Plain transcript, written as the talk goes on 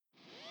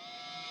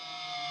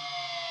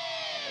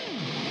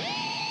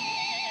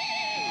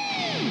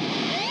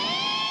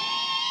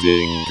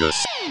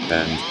Dingus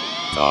and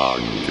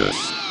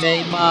Dongus.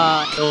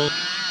 Debacle.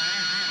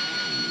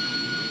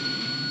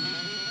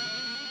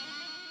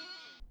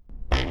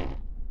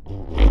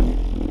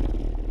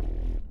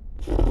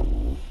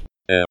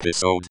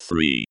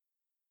 EP-03.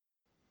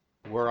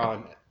 We're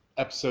on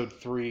episode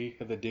 3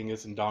 of the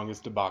Dingus and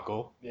Dongus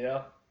Debacle.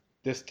 Yeah.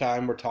 This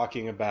time we're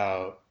talking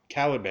about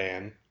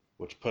Caliban,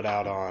 which put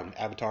out on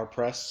Avatar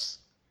Press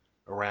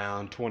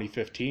around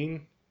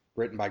 2015,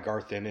 written by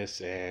Garth Ennis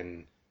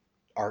and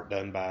art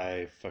done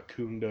by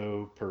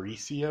Facundo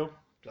Parisio.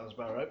 Sounds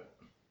about right.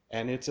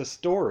 And it's a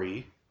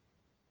story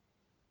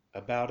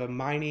about a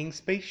mining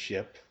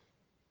spaceship.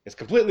 It's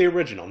completely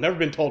original, never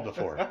been told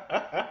before.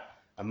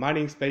 A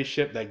mining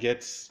spaceship that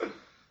gets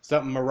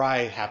something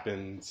awry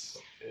happens,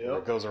 or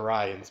it goes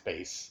awry in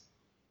space,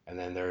 and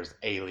then there's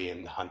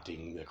alien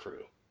hunting the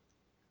crew.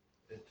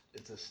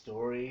 It's a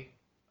story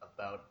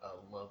about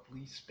a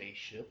lovely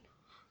spaceship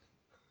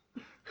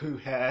who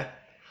had,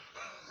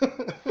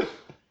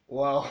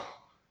 well,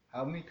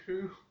 how many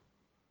crew?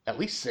 At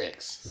least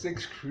 6.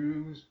 6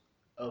 crews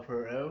of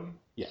her own.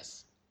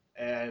 Yes.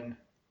 And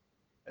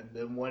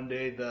then one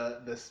day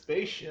the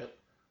spaceship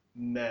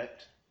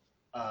met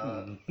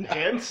a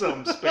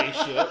handsome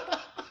spaceship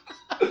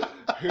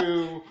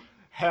who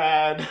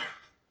had,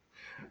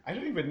 I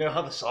don't even know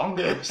how the song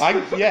goes.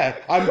 I'm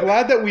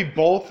glad that we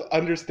both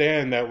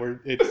understand that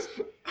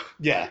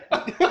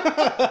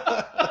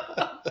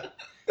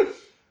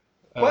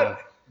But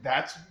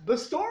that's the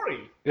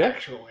story, Yeah.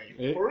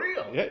 actually, for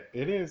real. Yeah,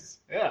 it is.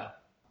 Yeah.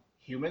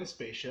 Human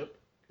spaceship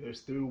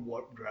goes through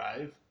warp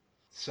drive,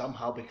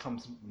 somehow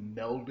becomes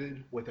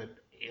melded with an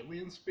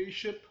alien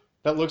spaceship.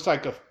 That looks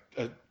like a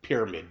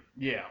pyramid,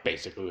 Yeah,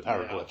 basically, with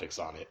hieroglyphics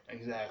on it,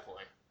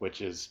 exactly.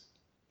 which is...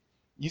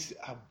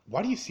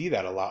 why do you see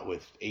that a lot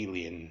with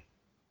alien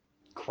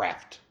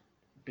craft?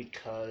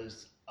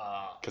 Because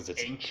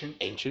it's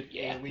ancient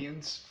yeah.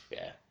 aliens.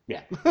 Yeah.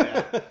 Yeah.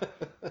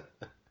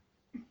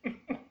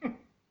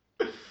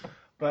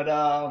 But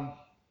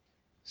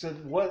so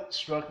what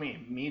struck me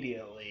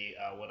immediately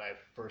when I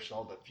first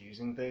saw the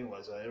fusing thing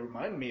was it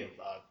reminded me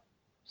of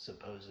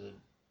supposed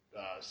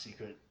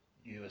secret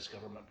U.S.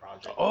 government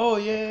project. Oh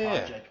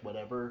yeah. Project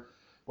whatever,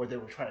 where they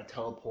were trying to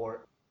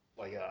teleport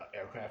like a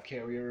aircraft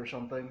carrier or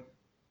something,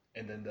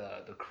 and then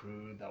the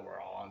crew that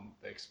were on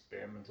the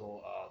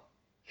experimental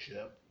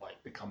ship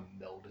like become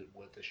melded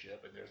with the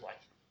ship, and there's like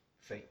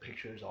fake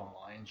pictures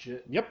online and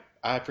shit. Yep.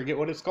 I forget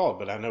what it's called,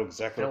 but I know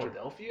exactly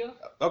Philadelphia,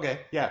 Okay, I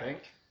yeah.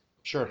 think.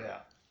 Sure. Yeah.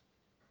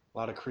 A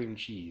lot of cream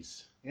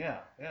cheese.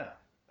 Yeah.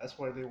 That's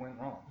where they went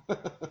wrong.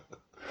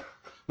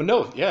 But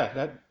no,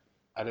 yeah,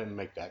 I didn't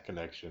make that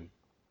connection.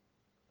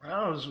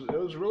 Well, it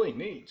was really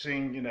neat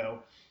seeing,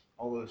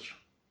 all those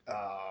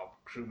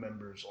crew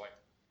members like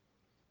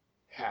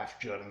half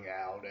jutting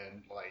out,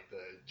 and like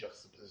the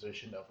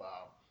juxtaposition of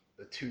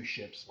the two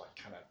ships like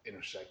kind of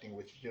intersecting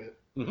with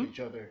each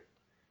other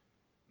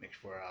makes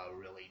for a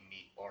really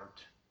neat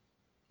art.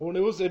 Well,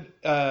 it was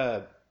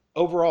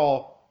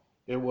overall,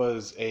 it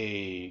was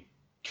a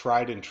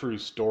tried and true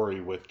story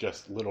with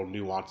just little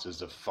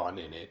nuances of fun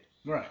in it.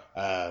 Right.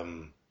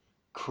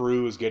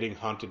 Crew is getting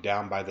hunted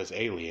down by this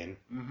alien.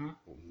 Mm-hmm.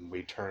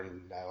 We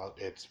turn out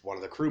it's one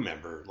of the crew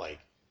member,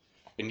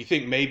 and you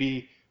think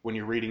maybe when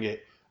you're reading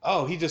it,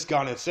 oh, he just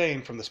gone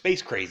insane from the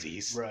space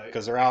crazies, right?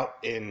 Because they're out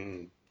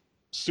in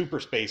super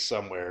space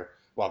somewhere,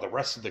 while the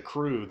rest of the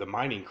crew, the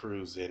mining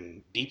crew's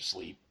in deep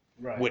sleep,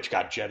 right? Which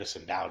got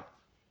jettisoned out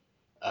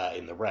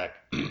in the wreck.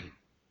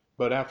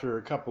 But after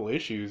a couple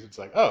issues, it's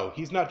like, oh,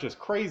 he's not just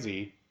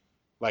crazy,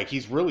 like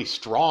he's really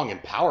strong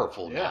and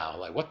powerful now.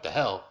 Like, what the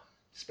hell?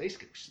 Space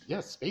ghost. Yeah,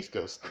 space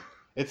ghost.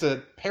 It's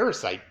a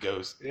parasite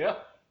ghost. Yeah.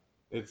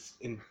 It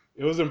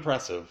was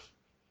impressive.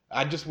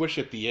 I just wish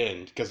at the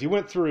end, because he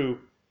went through, it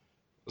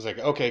was like,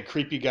 okay,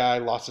 creepy guy,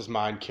 lost his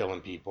mind,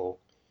 killing people.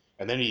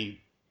 And then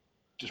he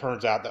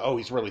turns out that, oh,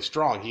 he's really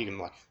strong. He can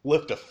like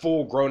lift a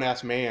full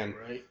grown-ass man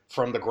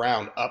from the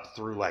ground up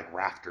through like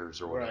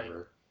rafters or whatever.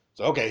 Right.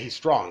 So, okay, he's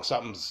strong.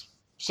 Something's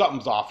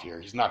off here.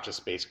 He's not just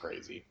space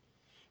crazy.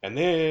 And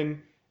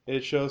then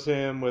it shows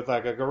him with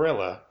like a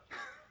gorilla.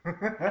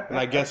 And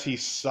I guess he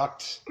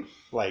sucked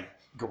like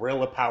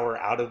gorilla power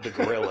out of the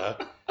gorilla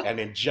and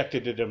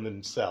injected it in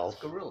himself.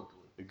 It's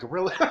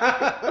gorilla.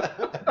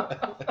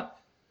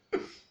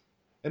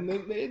 And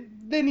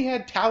then he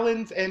had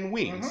talons and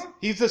wings. Mm-hmm.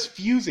 He's just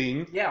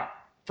fusing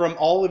from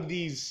all of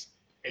these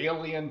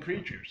alien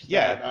creatures.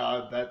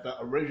 Yeah. That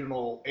the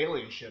original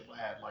alien ship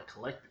had like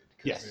collected.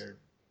 Because they're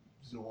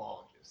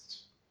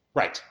zoologists.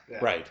 Right. Yeah.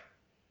 Right.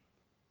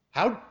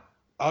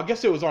 I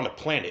guess it was on a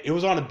planet. It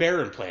was on a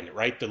barren planet,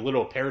 right? The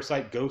little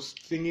parasite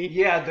ghost thingy.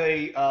 Yeah,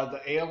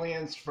 the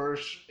aliens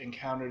first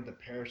encountered the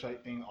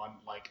parasite thing on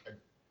like a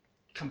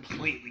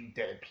completely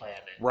dead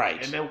planet.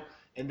 Right.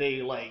 And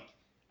they like,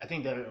 I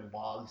think their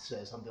log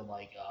says something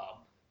like,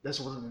 this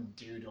wasn't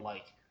due to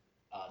like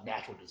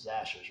natural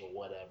disasters or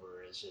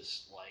whatever. It's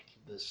just like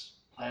this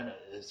planet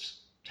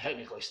is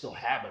technically still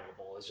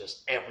habitable. It's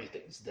just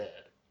everything's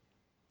dead.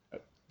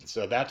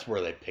 So that's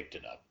where they picked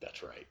it up.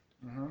 That's right.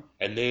 Mm-hmm.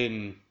 And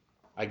then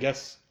I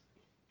guess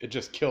it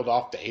just killed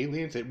off the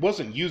aliens. It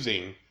wasn't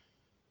using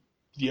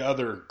the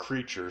other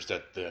creatures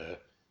that the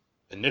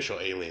initial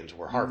aliens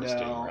were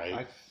harvesting, No,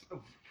 right?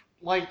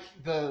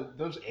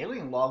 those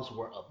alien logs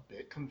were a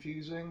bit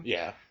confusing.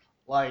 Yeah.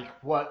 Like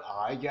what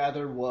I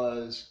gathered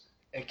was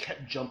it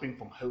kept jumping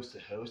from host to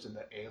host, and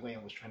the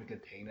alien was trying to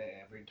contain it.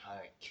 And every time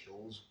it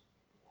kills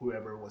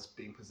whoever was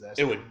being possessed,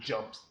 It would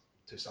jump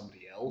to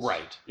somebody else.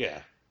 Right.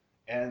 Yeah.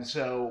 And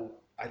so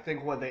I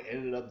think what they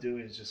ended up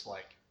doing is just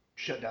like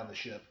shut down the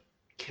ship,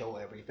 kill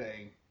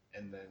everything,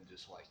 and then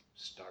just like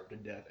starve to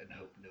death and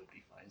hope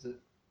nobody finds it.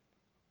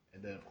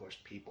 And then of course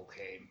people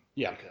came.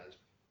 Yeah. Because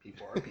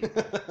people are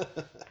people.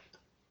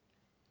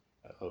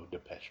 Oh,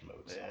 Depeche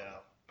Mode song.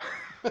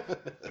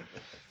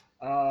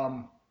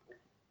 Yeah.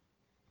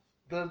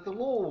 The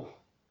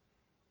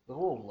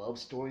little love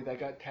story that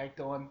got tacked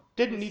on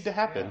Didn't need to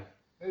happen.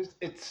 Yeah,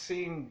 it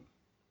seemed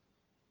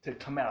to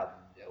come out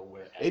of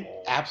nowhere at It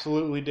all.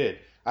 absolutely did.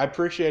 I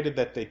appreciated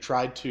that they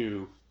tried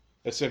to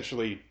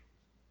essentially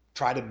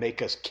try to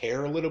make us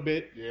care a little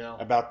bit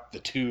about the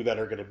two that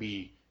are going to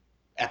be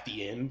at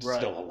the end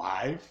still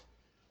alive.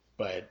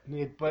 But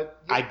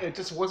it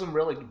just wasn't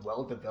really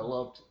well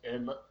developed,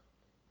 and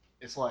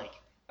it's like,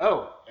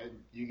 oh, and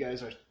you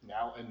guys are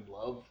now in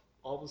love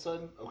all of a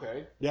sudden?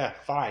 Okay. Yeah,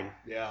 fine.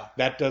 Yeah.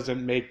 That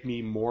doesn't make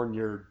me mourn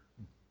your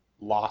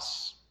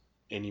loss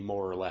any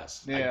more or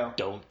less. Yeah. I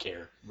don't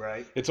care.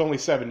 Right. It's only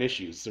 7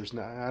 issues.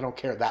 I don't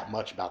care that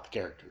much about the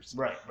characters.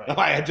 Right.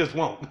 I just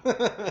won't.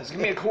 Just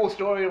give me a cool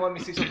story and let me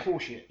see some cool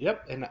shit.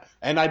 Yep,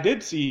 and I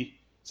did see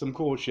some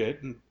cool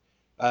shit.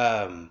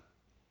 And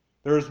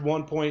there was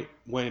one point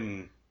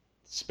when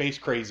Space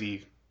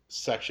Crazy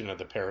section of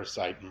the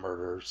Parasite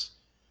murders,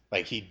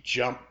 like he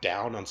jumped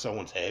down on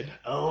someone's head.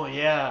 Oh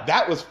yeah.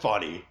 That was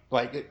funny.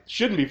 Like it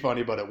shouldn't be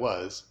funny, but it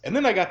was. And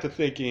then I got to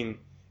thinking,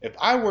 if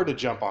I were to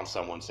jump on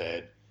someone's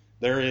head,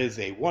 there is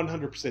a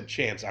 100%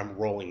 chance I'm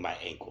rolling my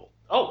ankle.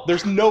 Oh,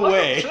 there's no 100%,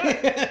 way.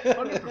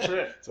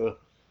 100%. So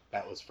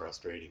that was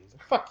frustrating. I was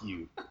like, fuck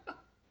you. You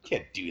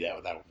can't do that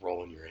without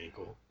rolling your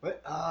ankle.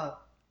 But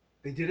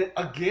they did it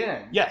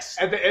again. Yes.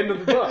 At the end of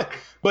the book.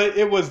 But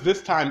it was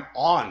this time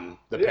on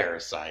the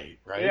Parasite,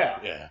 right?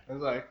 Yeah. I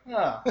was like,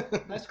 oh,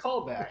 nice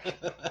callback.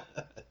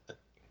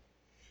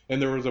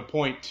 And there was a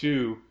point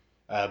too,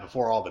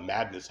 before all the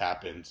madness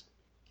happened.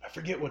 I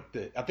forget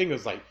I think it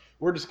was like,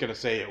 we're just going to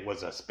say it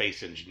was a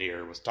space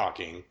engineer was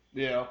talking.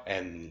 Yeah.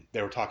 And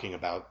they were talking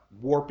about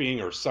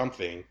warping or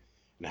something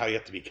and how you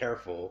have to be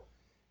careful.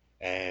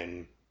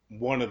 And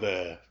one of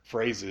the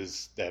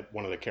phrases that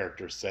one of the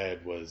characters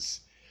said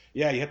was,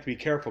 yeah, you have to be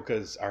careful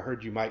because I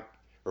heard you might,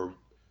 or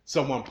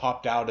someone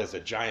popped out as a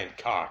giant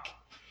cock.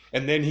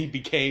 And then he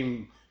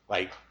became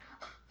like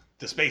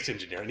the space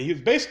engineer. And he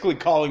was basically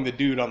calling the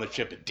dude on the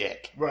ship a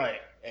dick.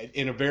 Right.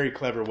 In a very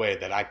clever way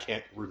that I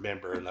can't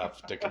remember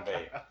enough to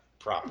convey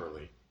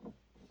properly.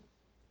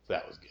 So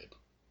that was good.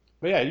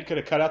 But yeah, you could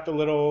have cut out the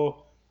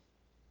little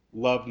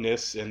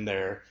loveness in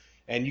there.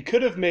 And you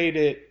could have made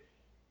it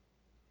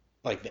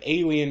like the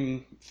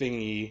alien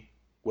thingy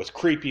was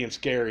creepy and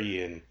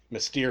scary and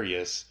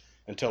mysterious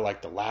until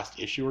like the last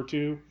issue or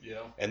two.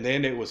 Yeah. And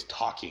then it was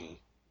talking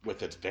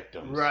with its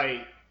victims.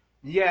 Right.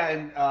 Yeah,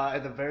 and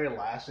at the very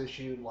last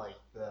issue, like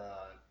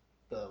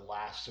the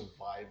last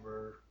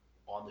survivor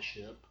on the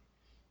ship,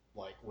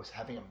 like was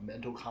having a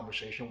mental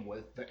conversation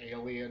with the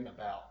alien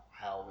about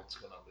how it's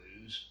gonna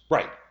lose.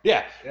 Right.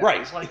 Yeah.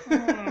 Right. It's like,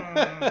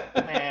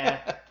 nah.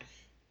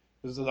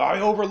 This is, I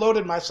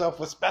overloaded myself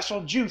with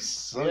special juice,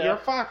 so you're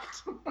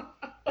fucked.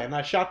 And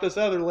I shot this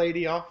other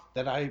lady off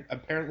that I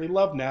apparently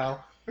love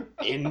now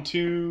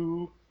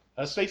into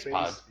a space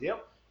pod.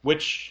 Yep.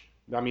 Which,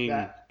 I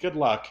mean, good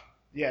luck.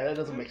 Yeah, that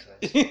doesn't make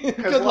sense. Good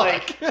Because,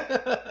 luck.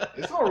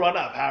 it's going to run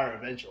out of power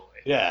eventually.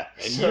 Yeah,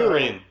 and So- you're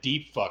in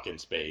deep fucking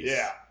space.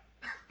 Yeah.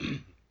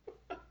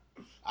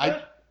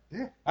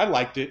 I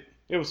liked it.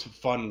 It was a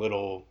fun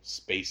little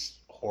space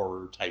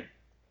horror type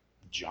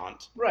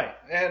jaunt. Right.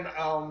 And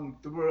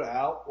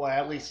throughout, well,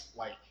 at least,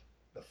 like,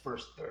 the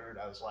first third,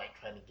 I was, like,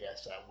 trying to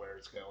guess at where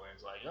it's going.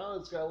 It's like, oh,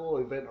 it's got a little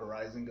Event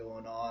Horizon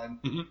going on.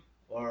 Mhm.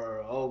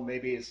 Or, oh,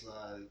 maybe it's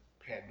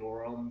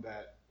Pandorum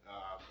that...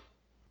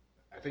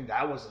 I think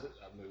that was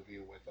a movie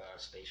with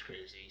Space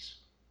Crazies.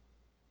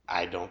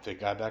 I don't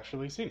think I've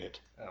actually seen it.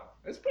 Oh,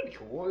 it's pretty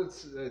cool.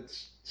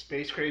 It's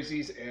Space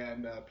Crazies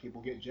and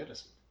people get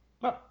jettisoned.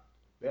 Oh,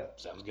 Yeah.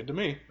 sounds good to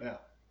me. Yeah.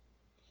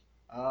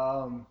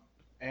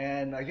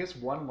 And I guess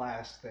one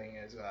last thing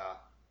is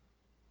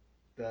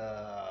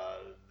the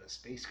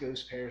Space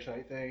Ghost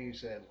Parasite thing. You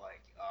said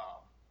like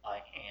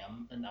I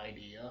am an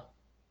idea.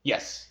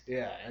 Yes.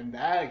 Yeah, and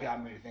that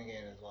got me thinking.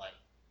 Is like,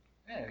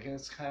 yeah,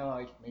 it's kind of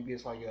like maybe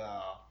it's like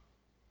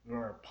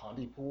remember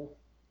Pontypool?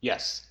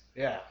 Yes.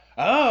 Yeah,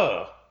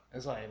 Oh.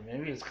 it's like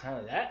maybe it's kind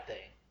of that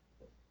thing,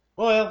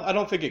 Well, I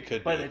don't think it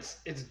could but be.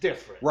 it's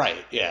different.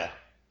 Right, yeah.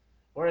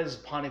 Whereas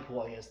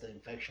Pontypool, I guess the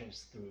infection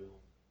is through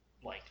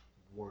like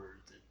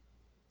words and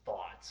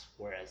thoughts,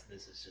 whereas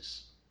this is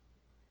just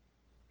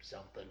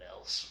something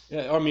else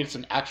Yeah, I mean, it's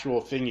an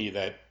actual thingy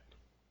that,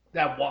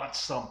 that wants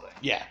something.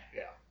 yeah.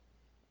 Yeah.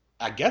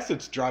 I guess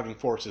its driving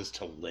force is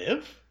to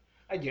live.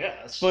 I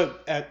guess.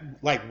 But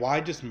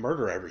why just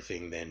murder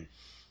everything then?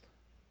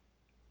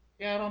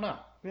 Yeah, I don't know.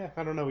 Yeah,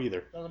 I don't know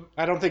either.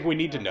 I don't think we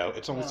need to know.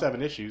 It's only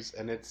 7 issues,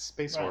 and it's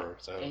space horror.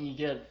 So and you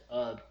get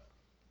a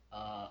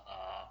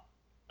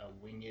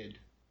winged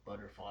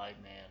butterfly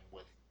man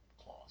with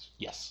claws.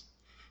 Yes.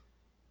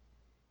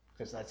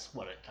 Because that's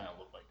what it kind of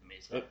looked like to me.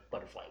 It's like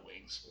butterfly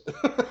wings.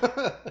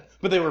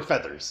 But they were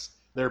feathers.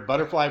 They're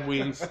butterfly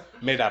wings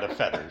made out of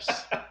feathers.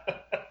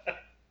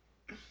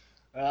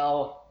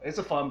 Well, it's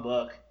a fun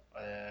book,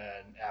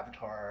 and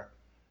Avatar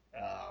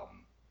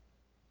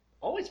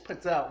always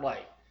puts out,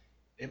 like,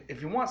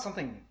 if you want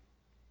something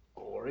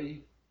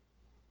gory,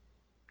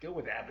 go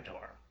with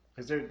Avatar.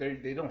 Because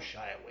they don't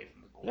shy away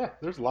from the gore. Yeah,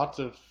 there's lots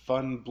of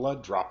fun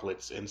blood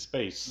droplets in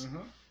space.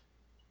 Mm-hmm.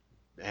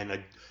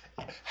 And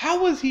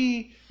how was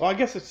he... Well, I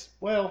guess it's...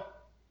 Well,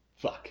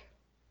 fuck.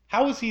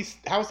 How is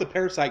the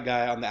parasite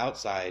guy on the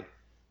outside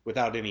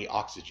without any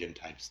oxygen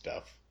type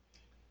stuff?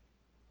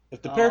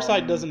 If the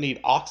parasite doesn't need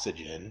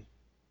oxygen,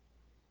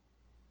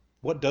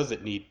 what does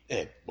it need?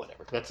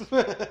 Whatever. That's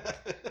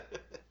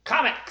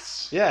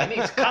comics. Yeah, it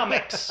needs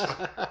comics.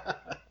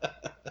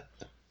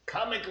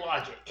 Comic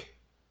logic.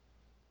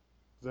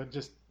 That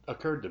just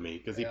occurred to me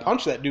because he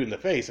punched that dude in the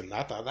face, and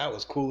I thought that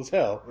was cool as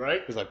hell.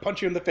 Right. Because I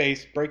punch you in the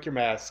face, break your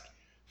mask,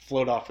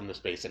 float off into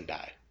space, and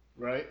die.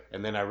 Right.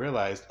 And then I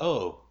realized,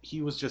 oh,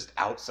 he was just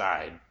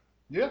outside.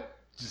 Yeah.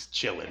 Just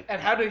chilling. And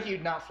how did he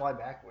not fly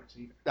backwards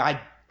either?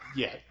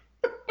 Yeah.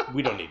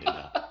 We don't need to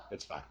know.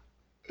 It's fine.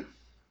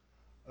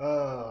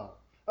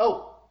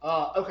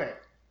 Okay.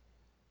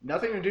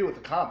 Nothing to do with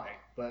the comic,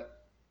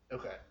 but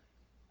okay.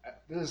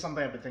 This is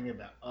something I've been thinking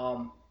about.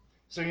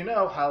 So you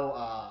know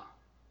how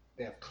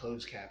they have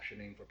closed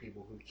captioning for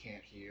people who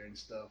can't hear and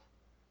stuff?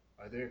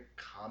 Are there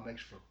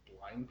comics for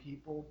blind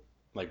people?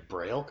 Like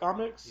Braille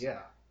comics?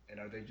 Yeah. And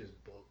are they just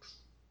books?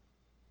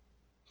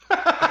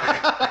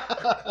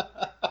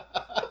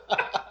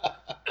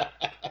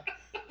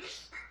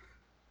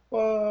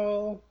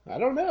 Well, I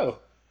don't know.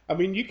 I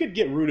mean, you could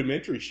get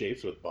rudimentary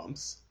shapes with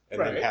bumps and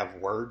then Right. have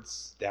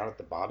words down at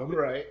the bottom.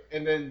 Right.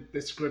 And then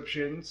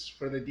descriptions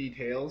for the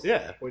details.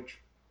 Yeah. Which,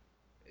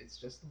 it's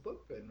just a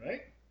book then,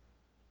 right?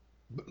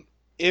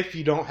 If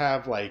you don't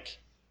have, like,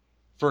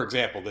 for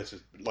example, this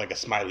is like a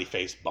smiley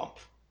face bump.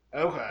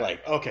 Okay.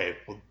 Like, okay,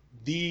 well,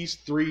 these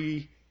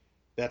 3,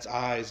 that's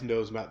eyes,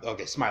 nose, mouth.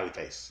 Okay, smiley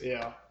face.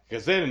 Yeah.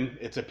 Because then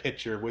it's a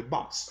picture with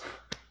bumps.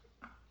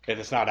 And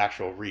it's not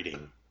actual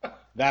reading.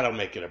 That'll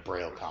make it a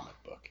Braille comic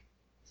book.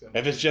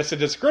 If it's just a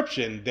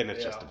description, then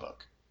it's just a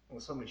book. Well,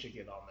 somebody should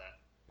get on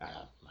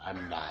that.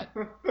 I'm not.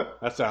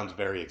 That sounds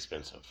very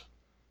expensive.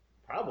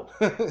 Probably.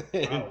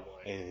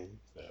 And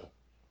so,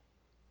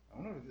 I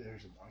wonder if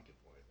there's a market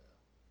for it,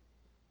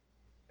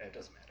 though. It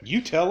doesn't matter.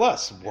 you tell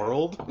us,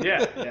 world.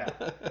 Yeah.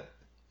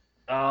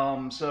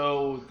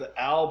 So the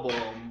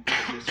album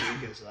for this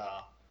week is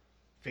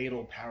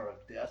Fatal Power of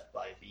Death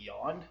by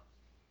Beyond.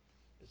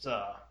 It's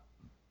a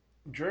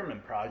German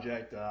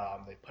project.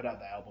 They put out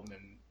the album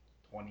in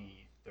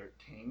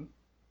 2013.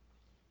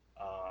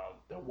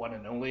 Their one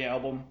and only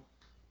album,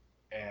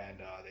 and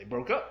they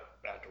broke up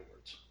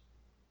afterwards.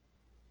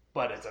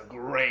 But it's a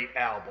great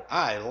album.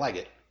 I like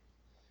it.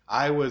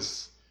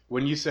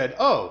 When you said,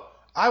 oh,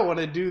 I want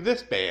to do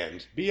this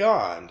band,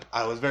 Beyond,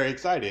 I was very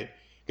excited.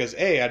 Because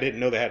I didn't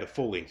know they had a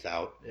full length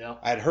out. Yeah.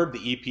 I had heard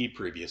the EP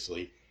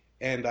previously,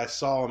 and I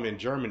saw them in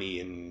Germany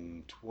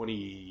in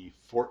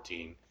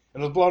 2014,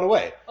 and was blown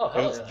away. Oh,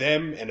 hell It was yeah.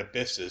 them and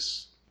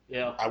Abyssus.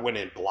 Yeah. I went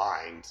in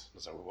blind. I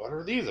was like, what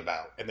are these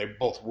about? And they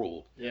both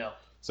ruled. Yeah.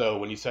 So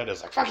when you said it, I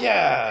was like, fuck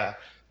yeah!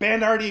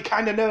 Band I already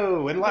kind of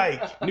know and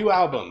like. New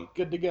album.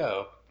 Good to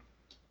go.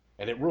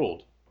 And it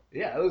ruled.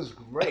 Yeah, it was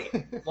great.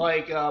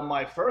 Like,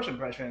 my first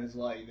impression is,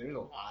 like, there's a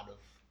lot of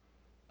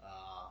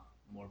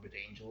Morbid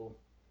Angel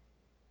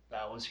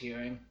that I was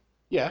hearing.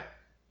 Yeah.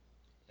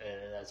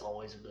 And that's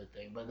always a good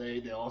thing. But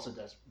they also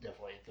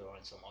definitely throw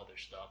in some other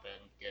stuff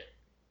and get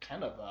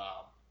kind of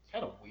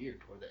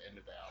weird toward the end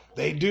of the album.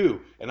 They do.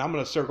 And I'm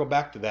going to circle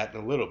back to that in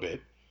a little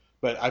bit.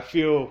 But I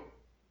feel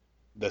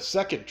the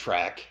second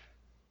track,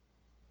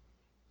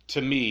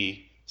 to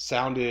me,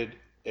 sounded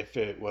if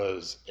it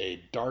was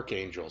a Dark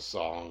Angel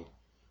song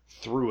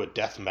through a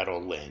death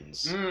metal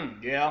lens.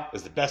 Yeah.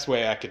 Is the best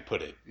way I could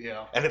put it.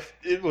 Yeah. And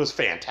it was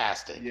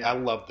fantastic. Yeah. I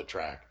loved the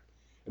track.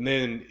 And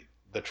then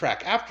the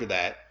track after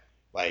that,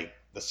 like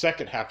the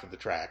second half of the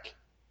track,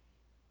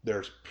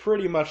 there's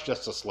pretty much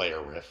just a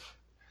Slayer riff.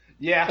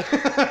 Yeah.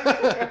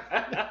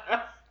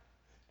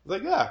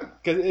 Like, yeah,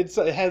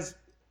 because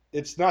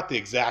it's not the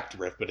exact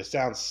riff, but it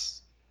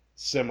sounds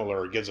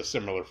similar. It gives a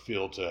similar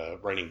feel to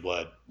Raining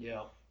Blood.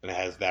 Yeah. And it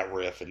has that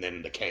riff and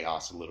then the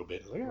chaos a little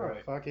bit. Like,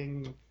 Right.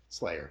 fucking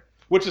Slayer.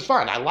 Which is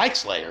fine. I like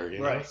Slayer, you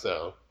know, Right.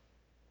 so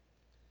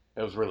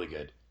it was really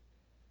good.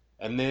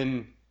 And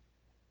then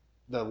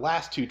the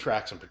last 2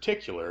 tracks in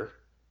particular,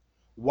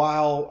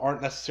 while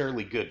aren't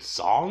necessarily good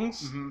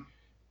songs,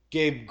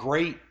 gave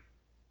great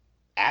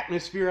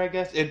atmosphere, I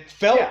guess. It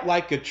felt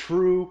like a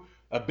true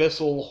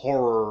abyssal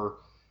horror,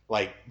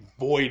 like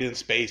void in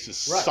space is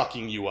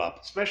sucking you up.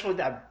 Especially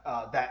that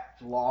that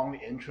long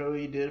intro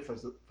he did for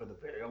the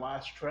very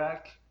last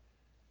track.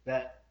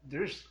 That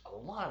there's a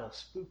lot of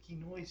spooky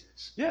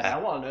noises. Yeah, and I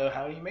want to know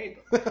how he made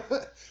them.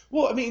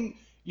 Well, I mean,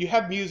 you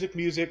have music,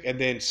 and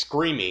then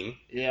screaming.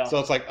 Yeah. So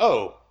it's like,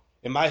 oh,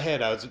 in my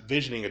head, I was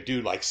envisioning a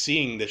dude like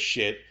seeing this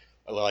shit,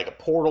 like a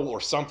portal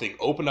or something,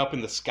 open up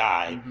in the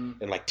sky,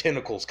 and like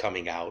tentacles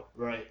coming out.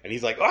 Right. And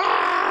he's like,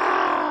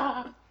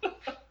 ah!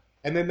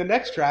 And then the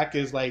next track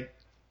is like,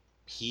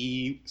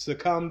 he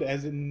succumbed,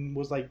 as in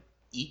was like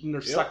eaten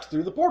or sucked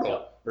through the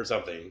portal or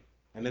something.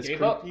 And it's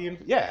creepy. And,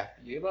 yeah.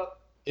 He gave up.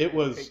 It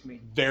was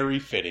very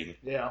fitting.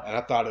 Yeah. And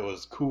I thought it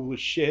was cool as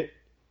shit.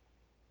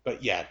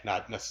 But yeah,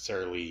 not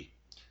necessarily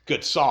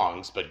good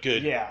songs, but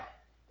good. Yeah.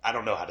 I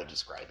don't know how to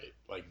describe it.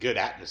 Like good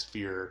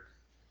atmosphere.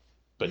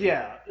 But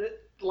yeah,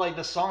 like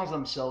the songs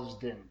themselves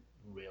didn't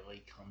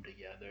really come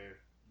together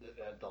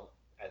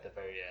at the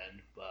very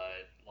end,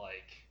 but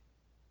like.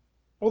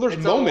 Well, there's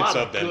moments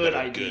of them that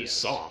are ideas. good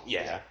songs.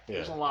 Yeah.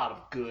 There's a lot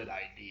of good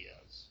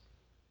ideas.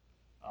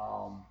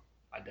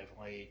 I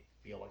definitely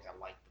feel like I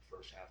like the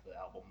first half of the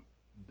album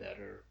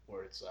better,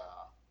 where it's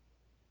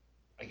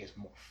I guess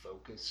more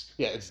focused.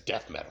 Yeah, it's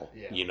death metal.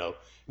 Yeah. You know,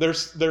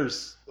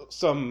 there's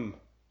some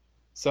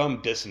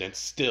dissonance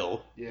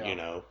still. Yeah. You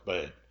know,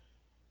 but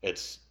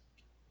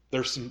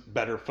there's some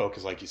better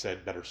focus, like you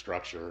said, better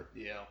structure.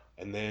 Yeah.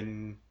 And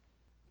then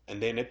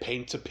it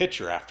paints a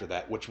picture after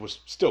that, which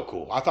was still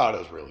cool. I thought it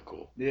was really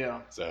cool.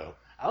 Yeah. So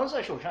I was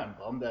actually kind of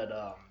bummed that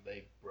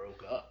they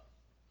broke up.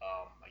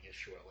 I guess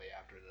shortly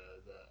after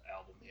the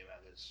album came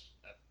out, because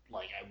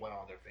like I went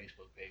on their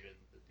Facebook page and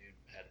the dude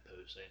had a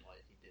post saying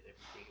like he did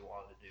everything he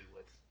wanted to do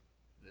with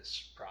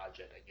this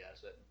project. I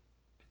guess.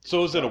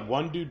 So is it a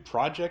one dude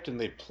project and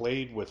they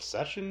played with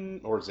session,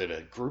 or is it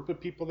a group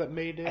of people that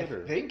made it? I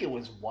think it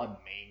was one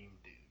main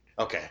dude.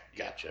 Okay,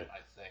 gotcha.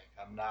 I think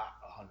I'm not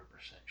 100%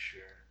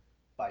 sure.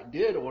 I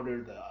did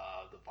order the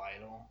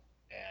vinyl,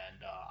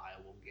 and I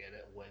will get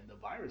it when the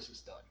virus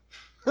is done.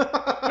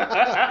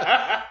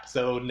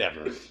 So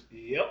never.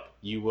 Yep.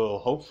 You will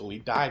hopefully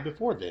die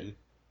before then,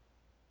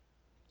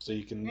 so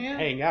you can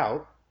hang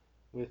out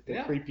with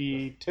the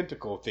creepy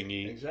tentacle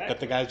thingy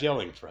that the guy's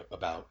yelling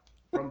about.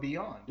 From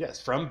Beyond.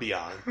 Yes, From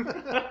Beyond.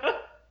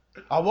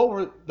 What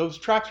were those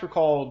tracks? Were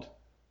called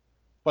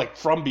like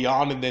From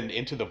Beyond and then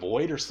Into the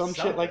Void or some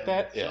shit like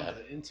that? Yeah.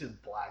 Into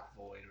Black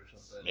Void or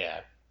something.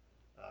 Yeah.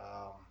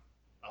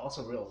 I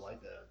also really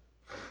like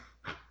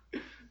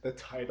the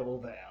title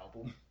of the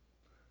album,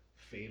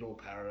 Fatal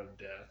Power of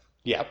Death.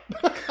 Yep.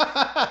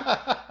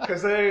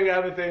 Because the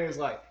other thing is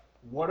like,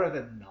 what are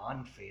the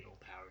non-fatal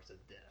powers of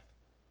death?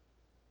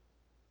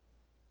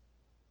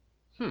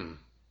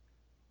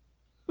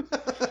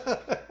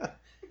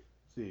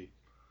 See,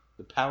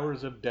 the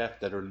powers of death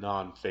that are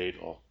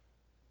non-fatal.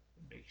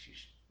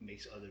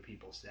 Makes other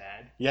people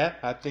sad. Yeah,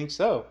 I think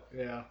so.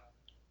 Yeah.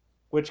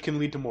 Which can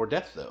lead to more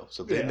death, though.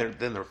 So then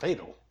they're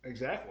fatal.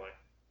 Exactly.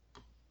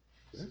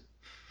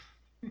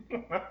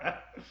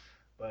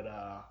 But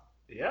I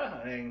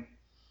mean,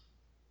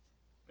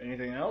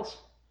 anything else?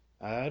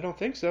 I don't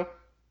think so.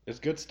 It's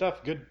good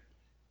stuff. Good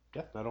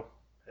death metal.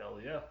 Hell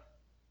yeah.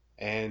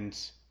 And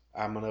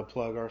I'm gonna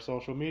plug our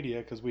social media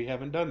because we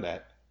haven't done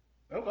that.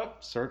 Okay.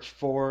 Search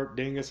for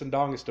Dingus and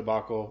Dongus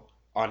Debacle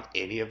on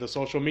any of the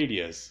social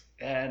medias.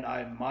 And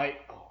I might.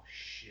 Oh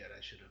shit!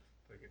 I should have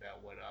figured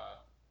out what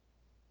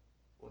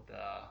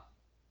the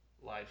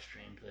live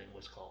stream thing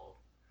was called.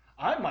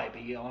 I might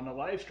be on a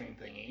live stream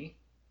thingy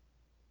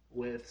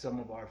with some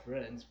of our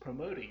friends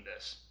promoting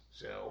this.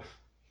 So.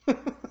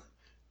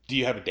 Do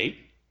you have a date?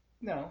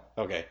 No.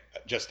 Okay,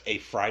 just a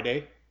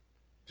Friday.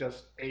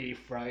 Just a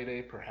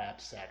Friday,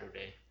 perhaps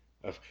Saturday.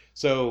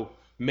 So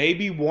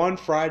maybe one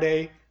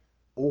Friday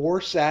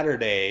or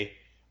Saturday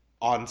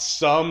on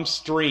some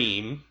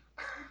stream.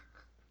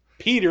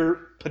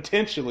 Peter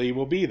potentially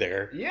will be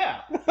there.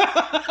 Yeah.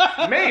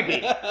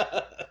 Maybe.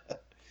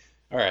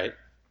 All right.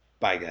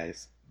 Bye,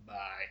 guys.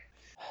 Bye.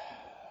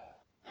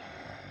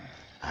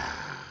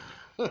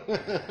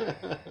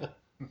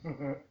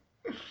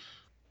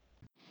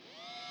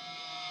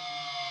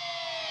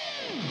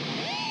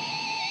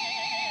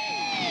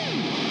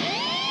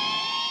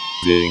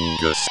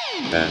 Dingus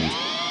and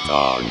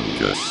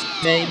Dongus.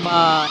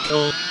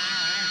 Debacle.